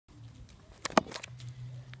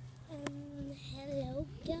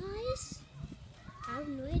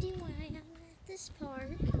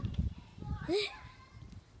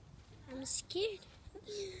I'm scared.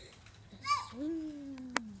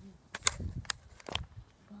 Swing.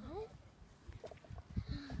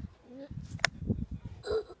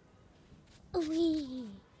 What? Wee.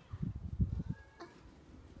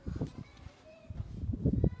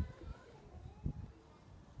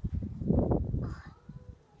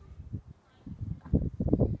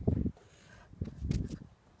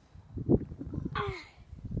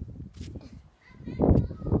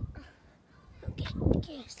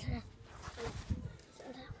 Okay, slow down.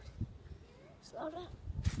 Slow down.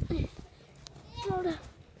 Slow down.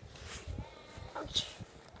 Okay.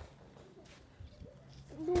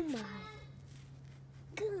 Oh my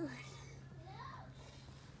God.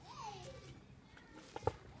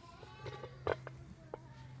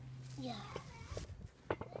 Yeah.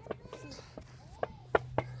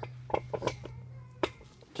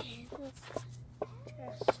 Okay, let's just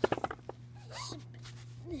sip.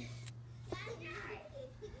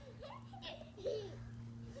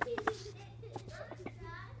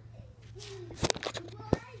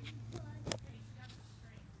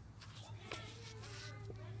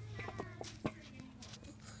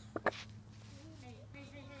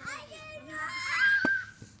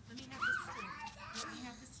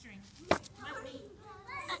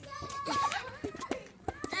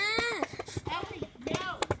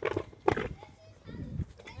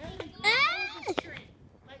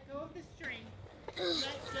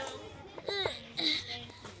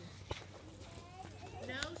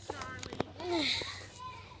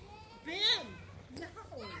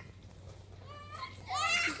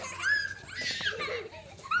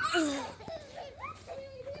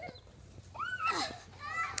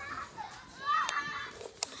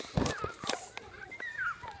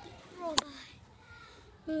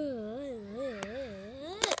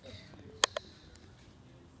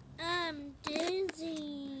 I'm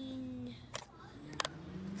dancing.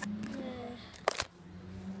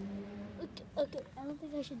 Okay, I don't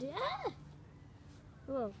think I should do it. Ah!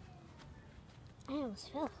 Whoa. I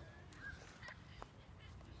almost fell.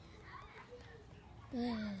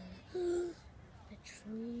 The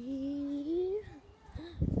tree.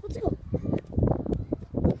 Let's go.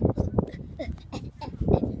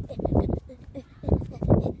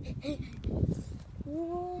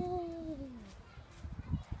 Whoa.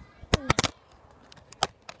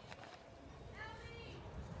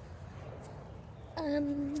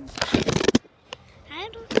 I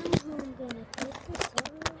don't know who I'm gonna put this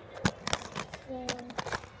on. So,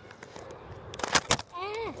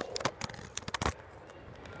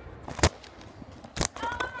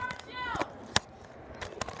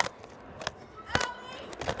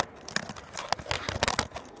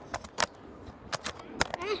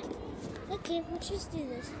 okay, let's just do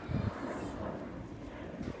this.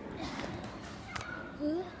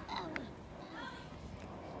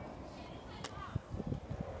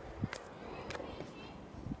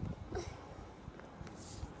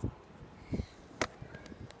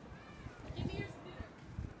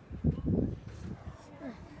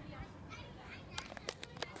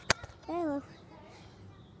 Hello.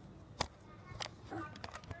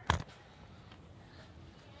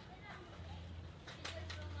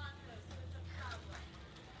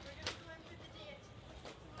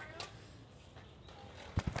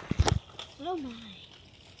 Oh my.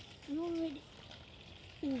 I'm already.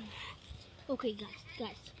 Ooh. Okay,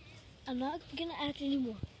 guys. I'm not gonna act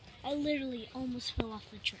anymore. I literally almost fell off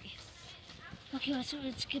the tree. Okay,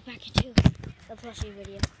 let's get back into the plushie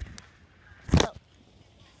video. So.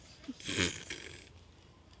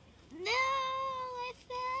 No, I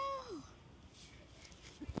fell.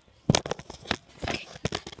 Okay.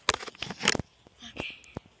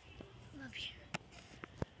 I'm up here.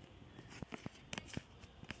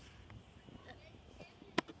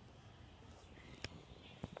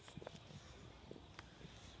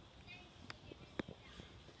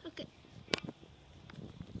 Okay.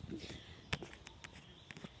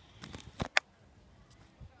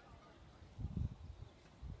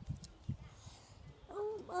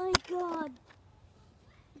 Oh my God.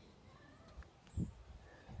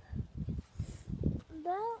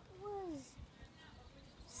 That was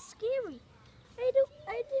scary. I didn't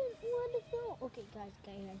want to fall. Okay, guys.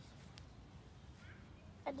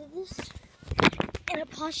 I did this in a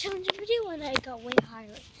plush challenge video and I got way higher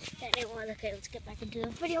than anyone. Okay, let's get back into the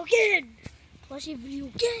video again. Plushie video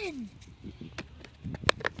again.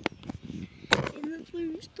 In the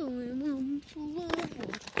first time I'm forever.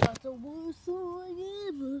 That's the worst song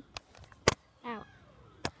ever. Ow.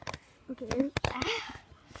 Okay.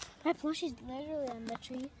 My plushie's literally on the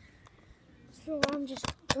tree. So I'm just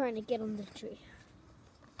trying to get on the tree.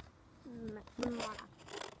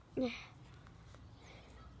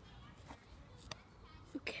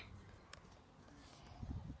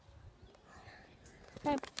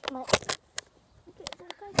 my. Okay,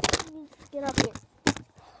 that guy needs to get up here.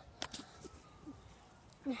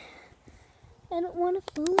 I don't want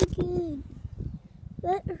to fall again.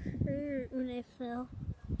 That hurt when I fell.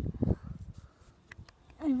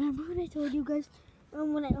 I remember when I told you guys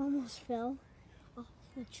when I almost fell off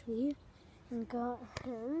the tree and got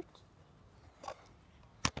hurt.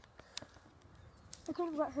 I could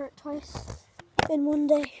have got hurt twice in one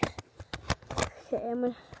day. Okay,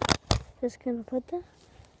 I'm just gonna put the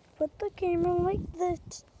camera like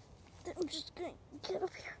that. I'm just gonna get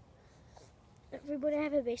up here. Everybody, I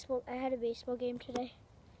had a baseball game today.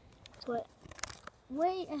 But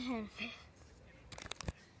way ahead of it.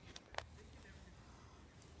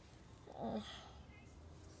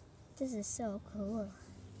 This is so cool.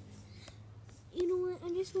 You know what? I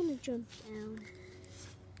just want to jump down.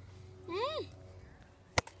 Ah!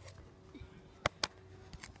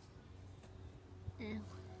 Ow.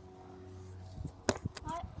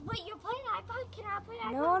 Wait, you're playing iPad? Can I play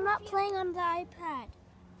iPad? No, I'm not playing on the iPad.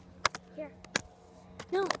 Here.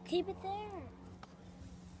 No, keep it there.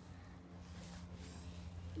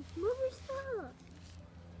 Move your stuff.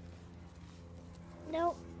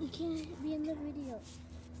 No, you can't be in the video.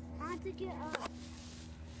 I have to get up.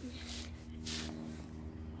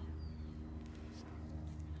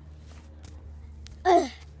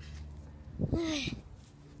 Okay,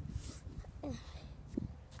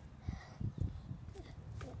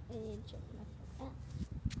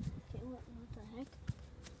 what the heck?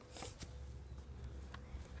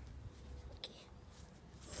 Okay.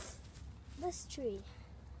 This tree.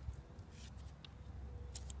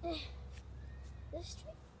 This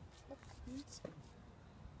tree? Look,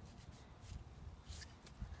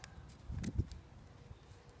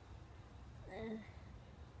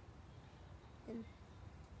 and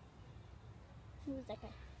who's that guy?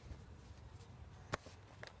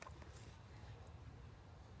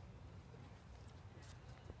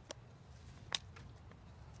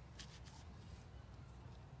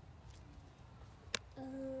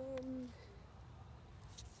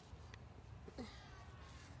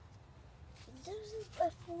 This is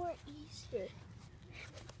before Easter.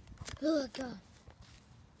 Oh God.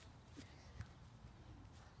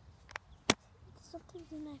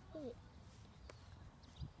 Something's in my foot.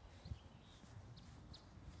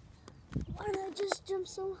 Why did I just jump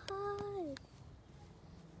so high?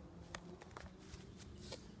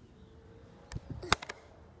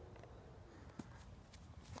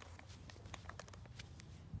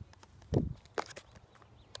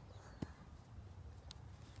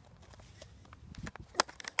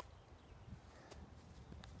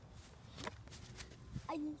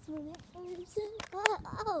 I just want to first.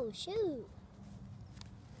 Oh, shoot.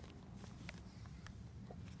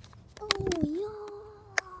 Oh, yo.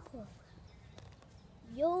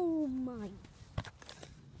 Yo, mine.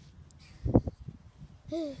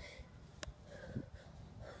 Why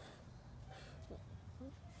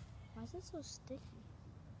is it so sticky?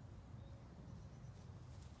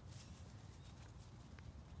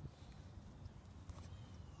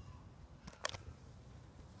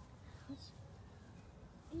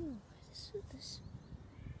 Ew, this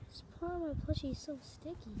part of my plushie is so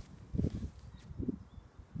sticky.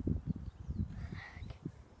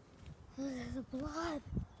 There's a blob.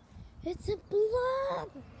 It's a blob.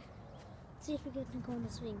 Let's see if we can go on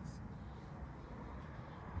the swings.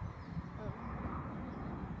 Oh.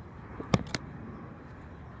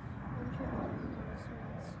 I'm trying to go on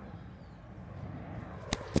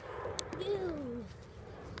the swings. You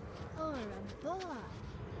are a blob.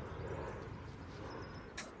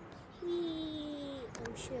 Whee!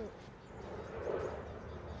 Oh shoot.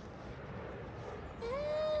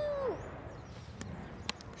 Ow!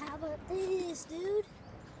 How about this, dude?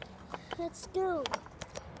 Let's go.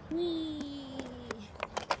 Whee!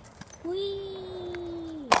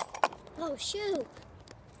 Whee! Oh shoot!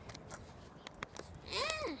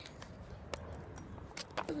 Ah!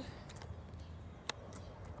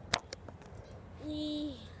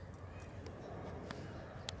 Whee!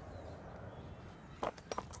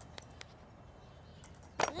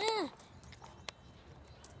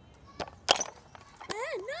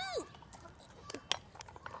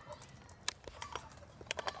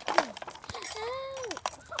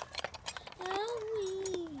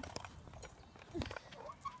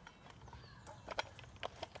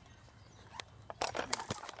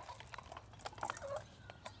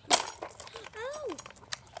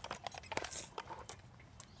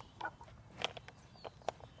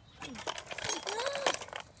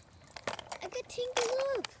 Tinky,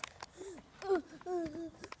 look!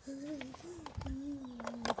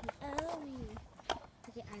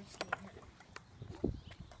 Okay, I just need her.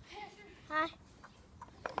 Hi.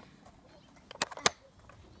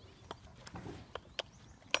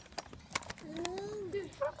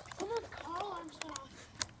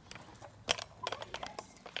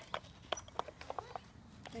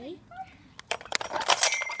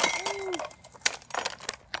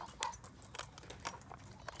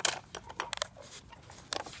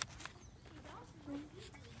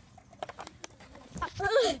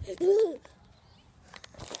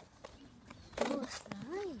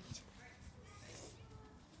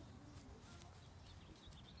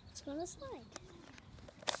 it's gonna slide.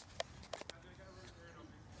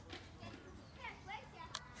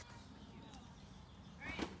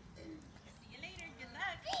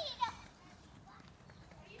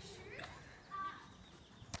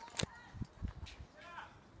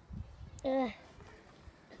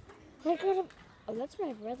 I gotta. Oh, that's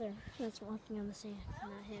my brother. That's walking on the sand,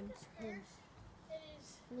 not him. Him.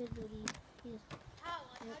 Literally, he's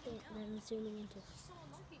that thing that I'm zooming into.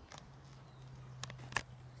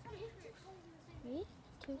 Me?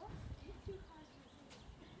 Two.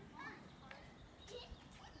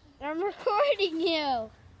 I'm recording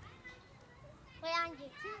you. Wait, on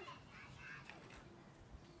YouTube?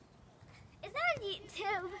 Is that on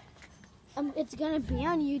YouTube? It's gonna be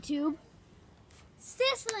on YouTube.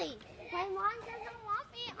 Cicely, my mom doesn't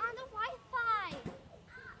want me on the Wi-Fi.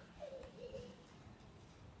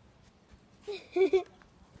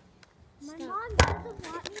 My mom doesn't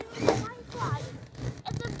want me on the Wi-Fi.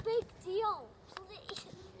 It's a big deal. Please.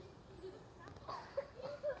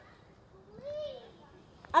 Please.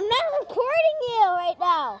 I'm not recording you right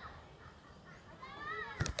now.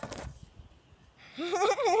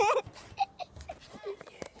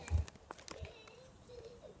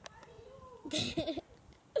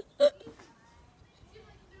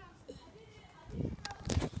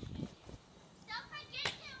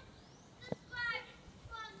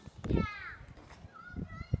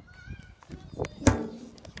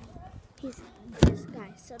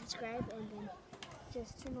 Guys, subscribe and then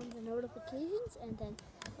just turn on the notifications and then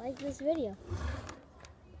like this video.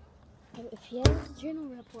 If you have a journal,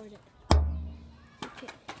 report it. Okay.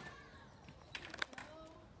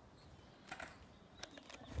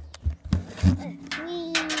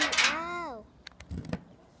 Wee! Ow!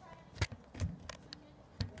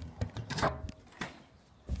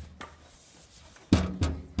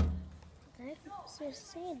 There's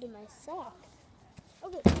sand in my sock.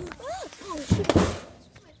 Okay. Oh, shoot.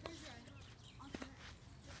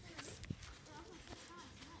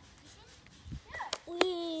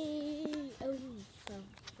 Wee! Oh,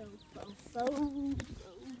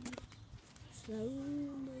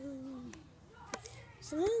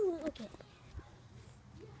 slow. Okay.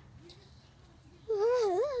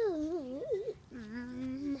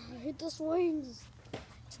 I hate the swings.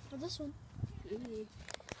 Except for this one.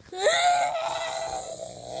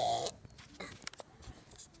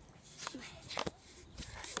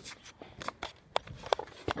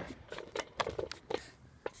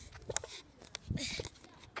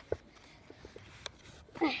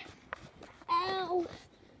 Ow!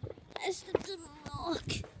 I stepped in the rock.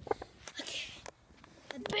 Okay.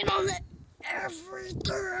 I've been on it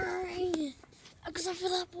everything except for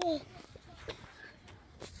that ball.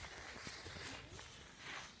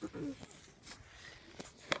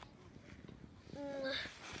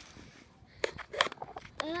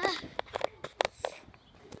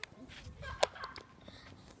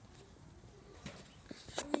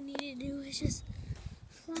 All I need to do is just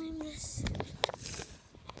climb this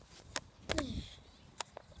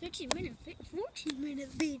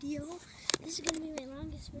 14-minute video. This is gonna be my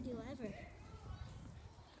longest video ever.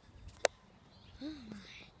 Oh my.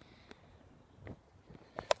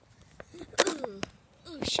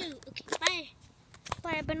 Oh shoot. Okay, bye.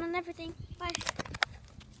 Bye, I've been on everything. Bye.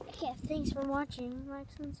 Okay, thanks for watching. Like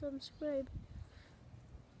and subscribe.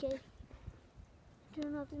 Okay.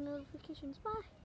 Turn off the notifications. Bye.